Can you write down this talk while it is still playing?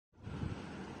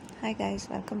Hi guys,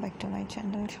 welcome back to my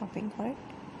channel Shopping World.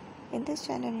 In this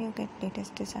channel you get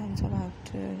latest designs about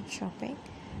shopping.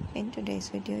 In today's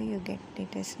video you get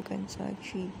latest sequence work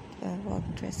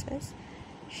work dresses,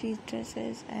 sheath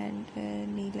dresses and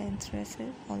knee length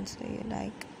dresses also you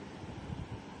like.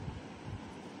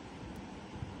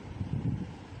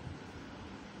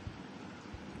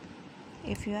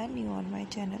 If you are new on my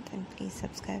channel then please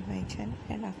subscribe my channel,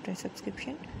 and after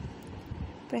subscription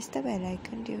press the bell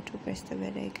icon. Due to press the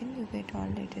bell icon you get all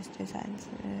latest designs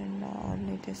and all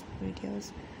latest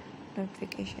videos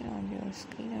notification on your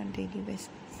screen on daily basis.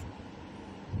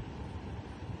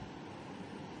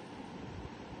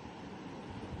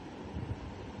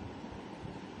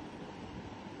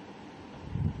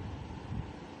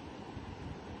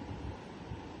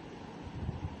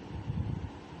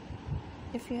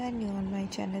 If you are new on my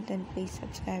channel then please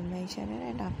subscribe my channel,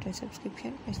 and after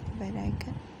subscription press the bell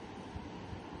icon.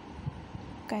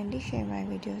 Kindly share my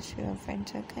videos to your friend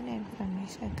circle and family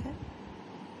circle.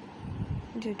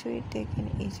 Due to it they can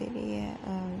easily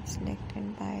select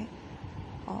and buy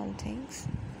all things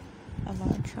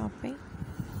about shopping.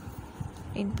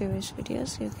 In previous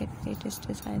videos you get latest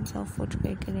designs of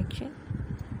footwear collection,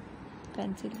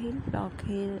 pencil heel, block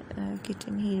heel,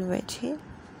 kitten heel, wedge heel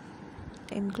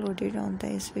included on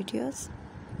these videos.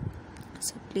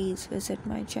 So please visit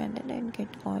my channel and get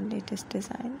all latest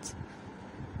designs.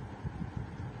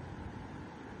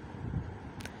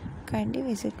 Kindly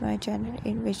visit my channel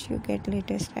in which you get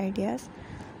latest ideas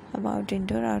about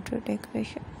indoor outdoor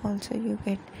decoration. Also you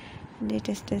get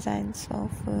latest designs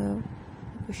of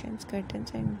cushions,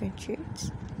 curtains and bed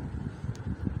sheets.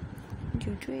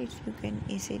 Due to it you can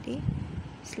easily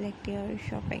select your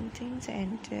shopping things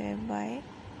and buy.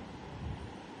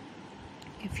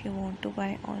 If you want to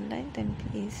buy online then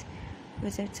please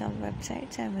visit some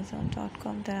websites,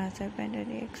 amazon.com, Darazar and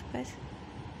AliExpress.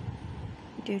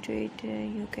 Due to it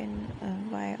you can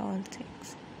buy all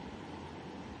things.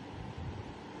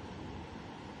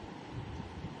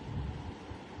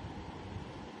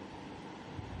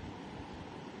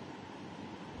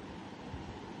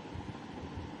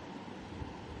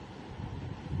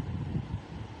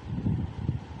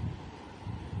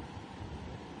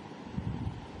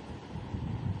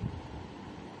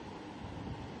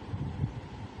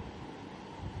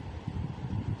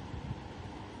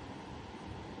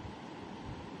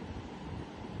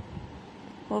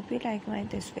 Hope you like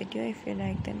this video. If you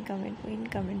like then comment me in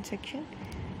comment section.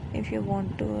 If you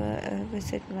want to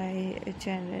visit my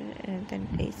channel then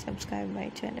please subscribe my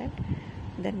channel,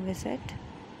 then visit.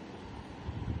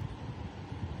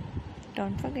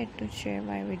 Don't forget to share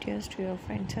my videos to your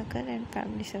friend circle and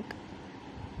family circle.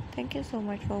 Thank you so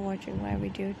much for watching my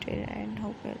video till and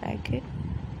hope you like it.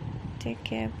 Take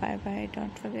care, bye bye.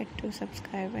 Don't forget to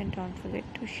subscribe and don't forget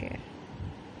to share.